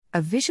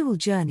A visual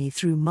journey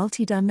through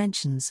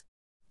multi-dimensions.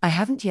 I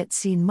haven't yet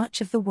seen much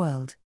of the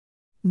world.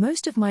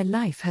 Most of my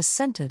life has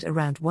centered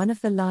around one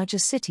of the larger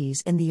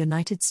cities in the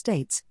United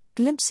States,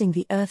 glimpsing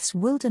the Earth's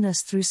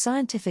wilderness through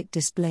scientific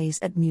displays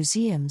at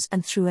museums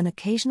and through an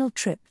occasional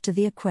trip to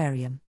the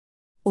aquarium.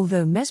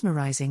 Although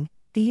mesmerizing,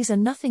 these are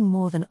nothing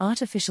more than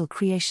artificial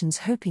creations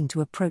hoping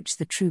to approach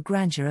the true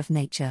grandeur of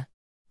nature.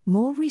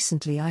 More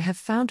recently, I have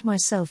found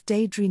myself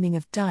daydreaming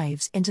of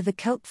dives into the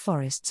kelp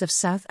forests of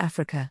South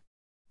Africa.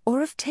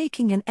 Or of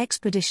taking an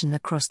expedition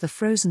across the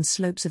frozen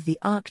slopes of the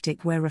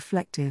Arctic where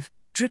reflective,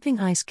 dripping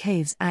ice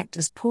caves act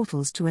as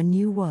portals to a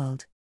new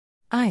world.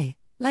 I,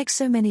 like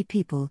so many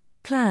people,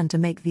 plan to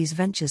make these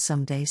ventures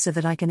someday so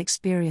that I can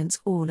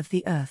experience all of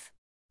the Earth.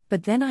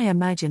 But then I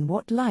imagine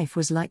what life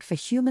was like for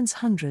humans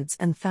hundreds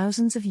and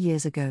thousands of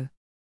years ago.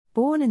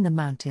 Born in the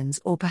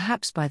mountains or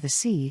perhaps by the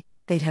sea,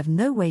 they'd have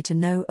no way to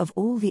know of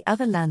all the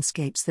other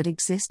landscapes that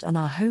exist on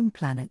our home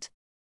planet.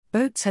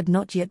 Boats had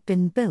not yet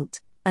been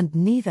built, and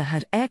neither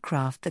had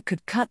aircraft that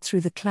could cut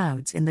through the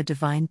clouds in the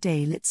divine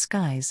day-lit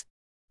skies.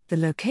 The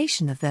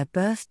location of their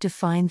birth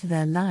defined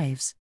their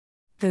lives.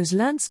 Those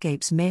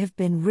landscapes may have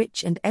been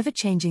rich and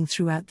ever-changing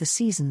throughout the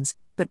seasons,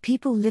 but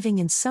people living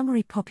in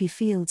summery poppy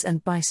fields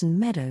and bison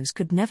meadows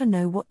could never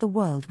know what the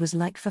world was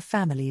like for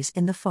families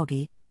in the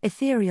foggy,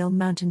 ethereal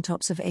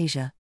mountaintops of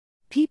Asia.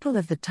 People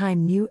of the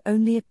time knew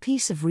only a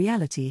piece of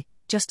reality,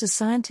 just as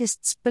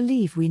scientists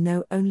believe we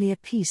know only a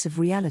piece of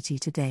reality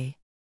today.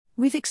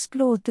 We've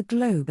explored the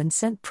globe and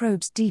sent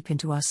probes deep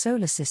into our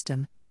solar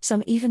system,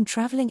 some even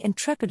traveling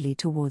intrepidly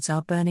towards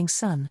our burning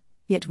sun,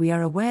 yet we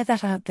are aware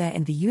that out there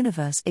in the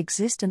universe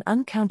exist an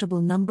uncountable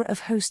number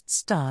of host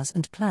stars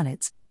and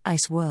planets,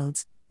 ice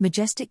worlds,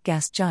 majestic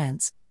gas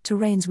giants,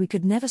 terrains we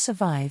could never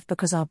survive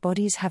because our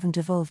bodies haven't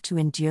evolved to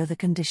endure the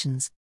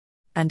conditions.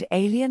 And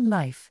alien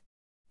life.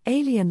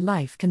 Alien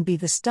life can be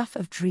the stuff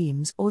of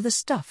dreams or the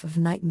stuff of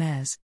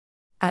nightmares.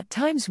 At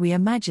times we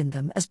imagine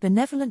them as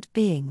benevolent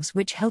beings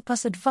which help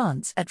us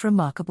advance at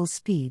remarkable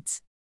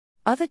speeds.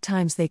 Other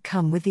times they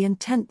come with the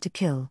intent to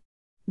kill.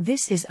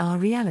 This is our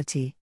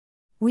reality.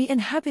 We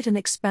inhabit an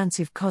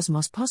expansive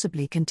cosmos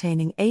possibly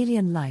containing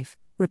alien life,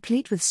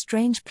 replete with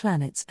strange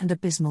planets and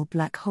abysmal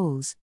black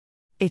holes.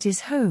 It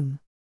is home.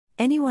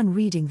 Anyone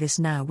reading this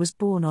now was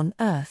born on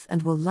Earth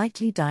and will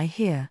likely die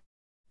here.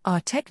 Our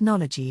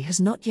technology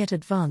has not yet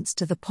advanced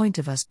to the point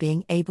of us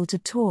being able to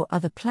tour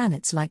other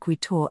planets like we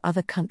tour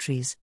other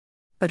countries.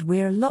 But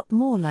we're a lot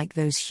more like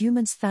those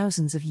humans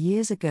thousands of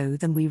years ago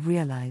than we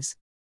realize.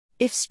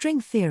 If string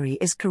theory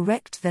is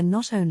correct, then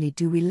not only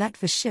do we lack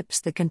the ships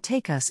that can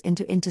take us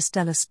into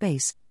interstellar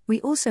space, we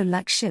also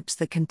lack ships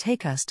that can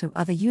take us to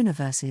other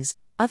universes,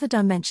 other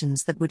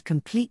dimensions that would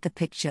complete the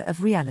picture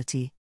of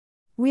reality.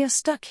 We are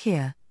stuck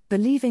here,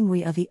 believing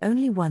we are the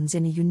only ones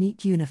in a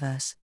unique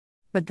universe.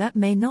 But that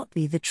may not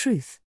be the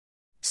truth.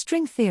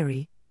 String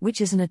theory, which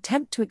is an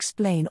attempt to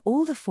explain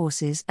all the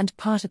forces and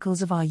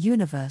particles of our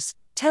universe,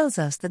 tells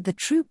us that the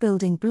true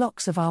building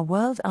blocks of our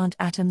world aren't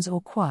atoms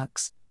or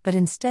quarks, but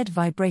instead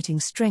vibrating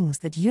strings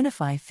that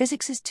unify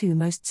physics's two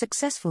most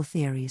successful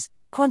theories,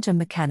 quantum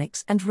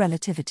mechanics and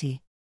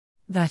relativity.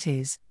 That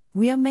is,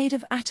 we are made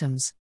of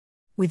atoms.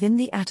 Within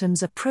the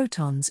atoms are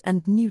protons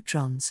and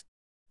neutrons.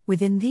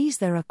 Within these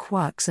there are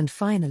quarks, and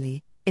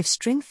finally, if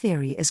string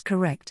theory is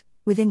correct,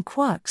 within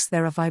quarks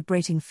there are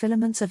vibrating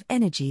filaments of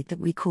energy that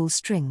we call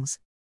strings.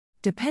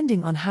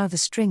 Depending on how the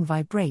string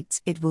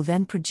vibrates, it will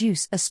then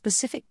produce a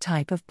specific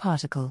type of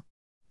particle.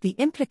 The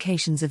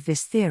implications of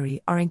this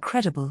theory are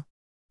incredible.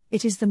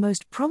 It is the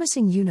most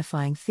promising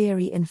unifying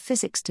theory in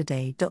physics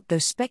today. Though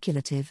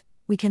speculative,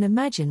 we can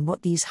imagine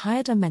what these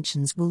higher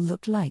dimensions will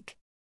look like.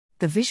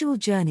 The visual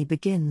journey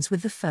begins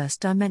with the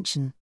first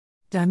dimension.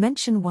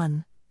 Dimension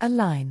 1, a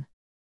line.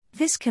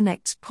 This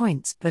connects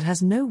points but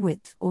has no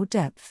width or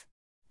depth.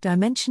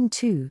 Dimension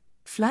 2,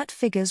 flat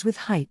figures with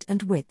height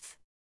and width.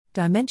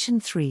 Dimension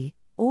 3,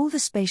 all the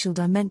spatial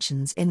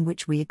dimensions in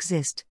which we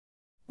exist.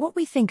 What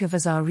we think of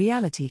as our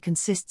reality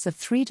consists of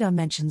 3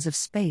 dimensions of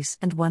space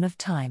and 1 of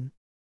time.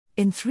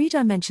 In 3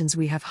 dimensions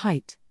we have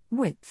height,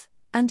 width,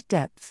 and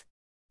depth.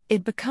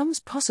 It becomes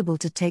possible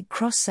to take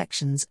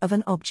cross-sections of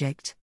an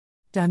object.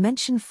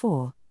 Dimension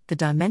 4, the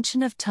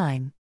dimension of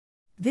time.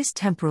 This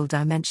temporal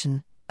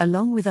dimension,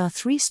 along with our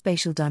 3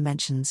 spatial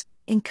dimensions,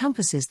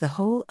 encompasses the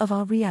whole of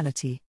our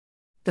reality.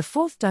 The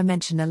 4th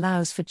dimension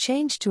allows for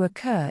change to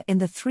occur in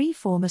the 3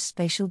 former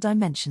spatial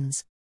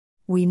dimensions.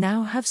 We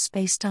now have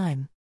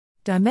space-time.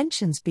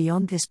 Dimensions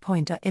beyond this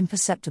point are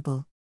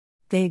imperceptible.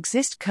 They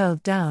exist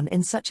curled down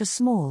in such a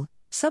small,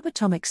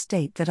 subatomic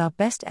state that our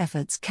best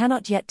efforts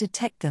cannot yet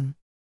detect them.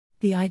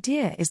 The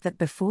idea is that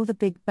before the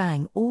Big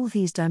Bang all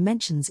these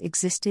dimensions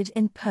existed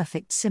in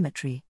perfect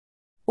symmetry.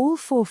 All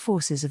 4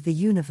 forces of the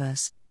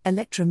universe,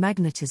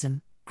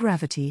 electromagnetism,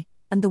 gravity,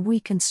 and the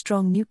weak and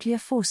strong nuclear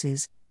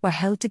forces, were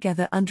held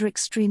together under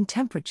extreme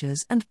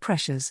temperatures and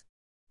pressures.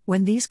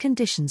 When these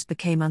conditions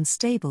became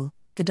unstable,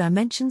 the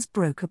dimensions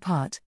broke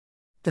apart.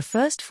 The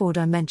first 4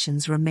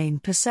 dimensions remain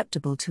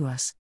perceptible to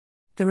us.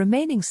 The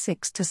remaining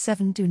 6 to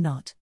 7 do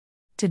not.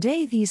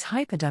 Today, these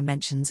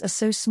hyperdimensions are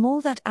so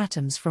small that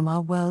atoms from our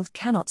world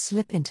cannot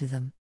slip into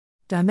them.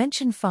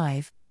 Dimension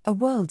 5, a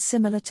world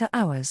similar to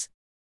ours.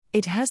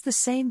 It has the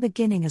same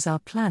beginning as our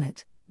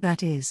planet,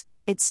 that is,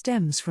 it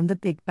stems from the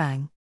Big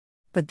Bang.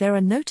 But there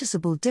are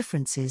noticeable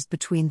differences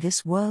between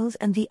this world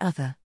and the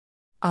other.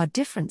 Our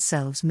different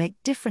selves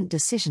make different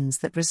decisions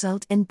that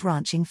result in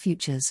branching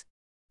futures.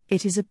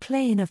 It is a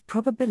plane of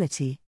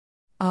probability.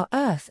 Our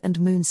Earth and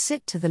Moon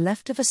sit to the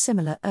left of a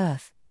similar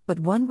Earth, but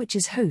one which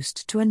is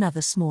host to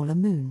another smaller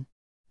moon.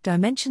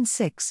 Dimension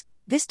 6,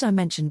 this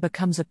dimension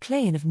becomes a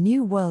plane of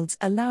new worlds,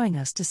 allowing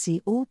us to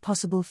see all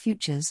possible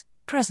futures,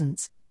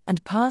 presents,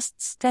 and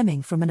pasts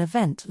stemming from an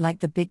event like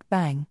the Big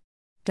Bang.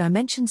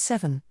 Dimension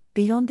 7,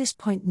 beyond this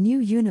point, new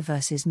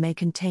universes may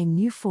contain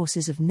new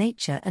forces of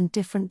nature and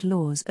different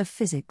laws of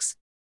physics.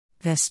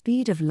 Their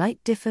speed of light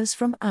differs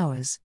from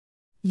ours.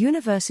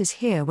 Universes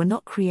here were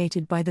not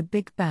created by the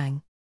Big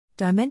Bang.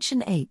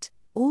 Dimension 8,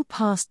 all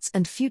pasts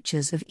and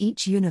futures of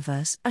each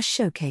universe are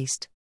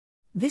showcased.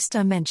 This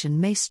dimension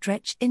may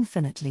stretch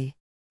infinitely.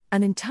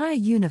 An entire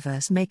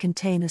universe may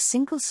contain a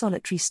single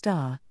solitary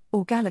star,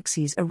 or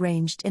galaxies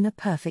arranged in a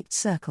perfect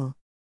circle.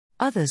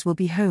 Others will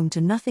be home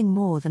to nothing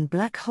more than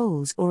black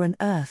holes or an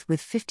Earth with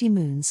 50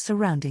 moons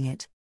surrounding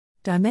it.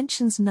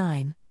 Dimensions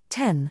 9,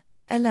 10,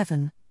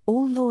 11,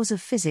 all laws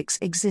of physics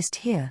exist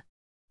here.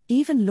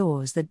 Even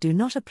laws that do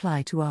not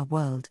apply to our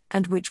world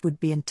and which would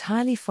be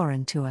entirely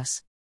foreign to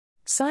us.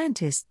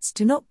 Scientists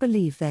do not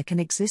believe there can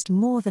exist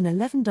more than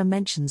 11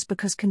 dimensions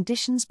because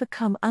conditions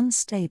become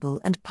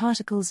unstable and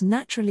particles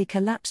naturally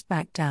collapse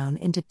back down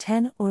into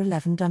 10 or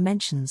 11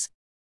 dimensions.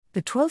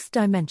 The 12th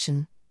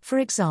dimension, for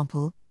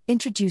example,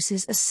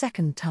 introduces a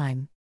second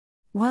time.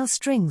 While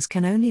strings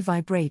can only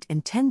vibrate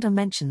in 10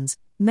 dimensions,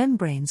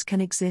 membranes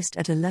can exist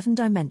at 11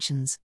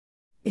 dimensions.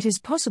 It is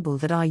possible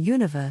that our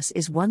universe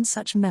is one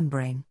such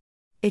membrane.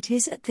 It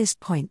is at this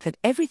point that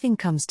everything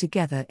comes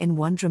together in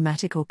one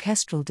dramatic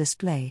orchestral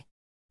display.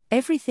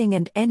 Everything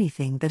and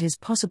anything that is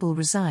possible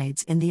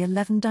resides in the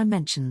 11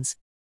 dimensions.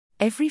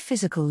 Every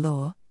physical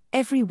law,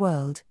 every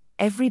world,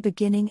 every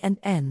beginning and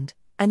end,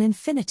 an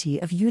infinity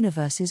of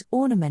universes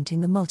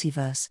ornamenting the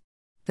multiverse.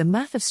 The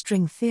math of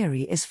string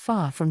theory is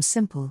far from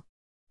simple.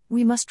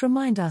 We must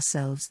remind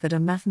ourselves that a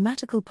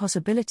mathematical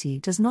possibility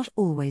does not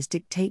always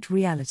dictate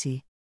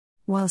reality.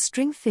 While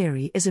string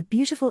theory is a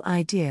beautiful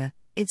idea,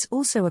 it's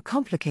also a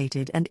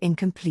complicated and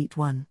incomplete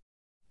one.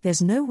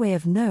 There's no way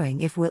of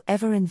knowing if we'll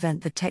ever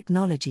invent the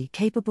technology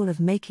capable of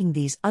making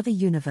these other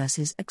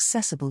universes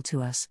accessible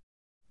to us.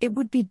 It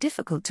would be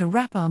difficult to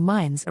wrap our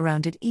minds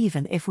around it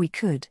even if we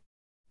could.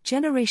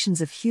 Generations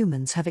of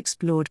humans have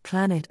explored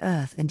planet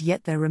Earth, and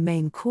yet there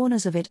remain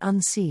corners of it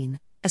unseen,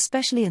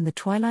 especially in the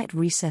twilight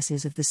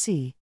recesses of the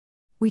sea.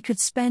 We could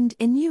spend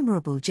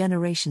innumerable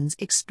generations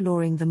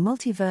exploring the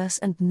multiverse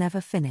and never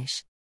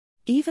finish.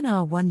 Even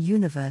our one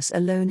universe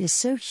alone is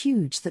so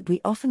huge that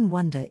we often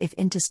wonder if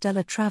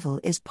interstellar travel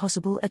is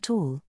possible at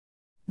all.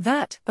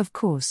 That, of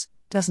course,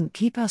 doesn't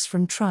keep us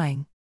from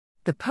trying.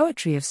 The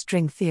poetry of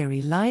string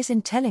theory lies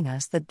in telling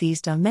us that these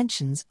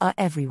dimensions are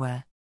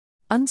everywhere.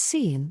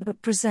 Unseen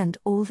but present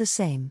all the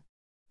same.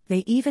 They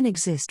even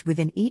exist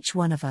within each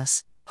one of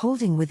us,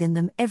 holding within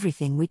them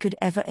everything we could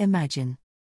ever imagine.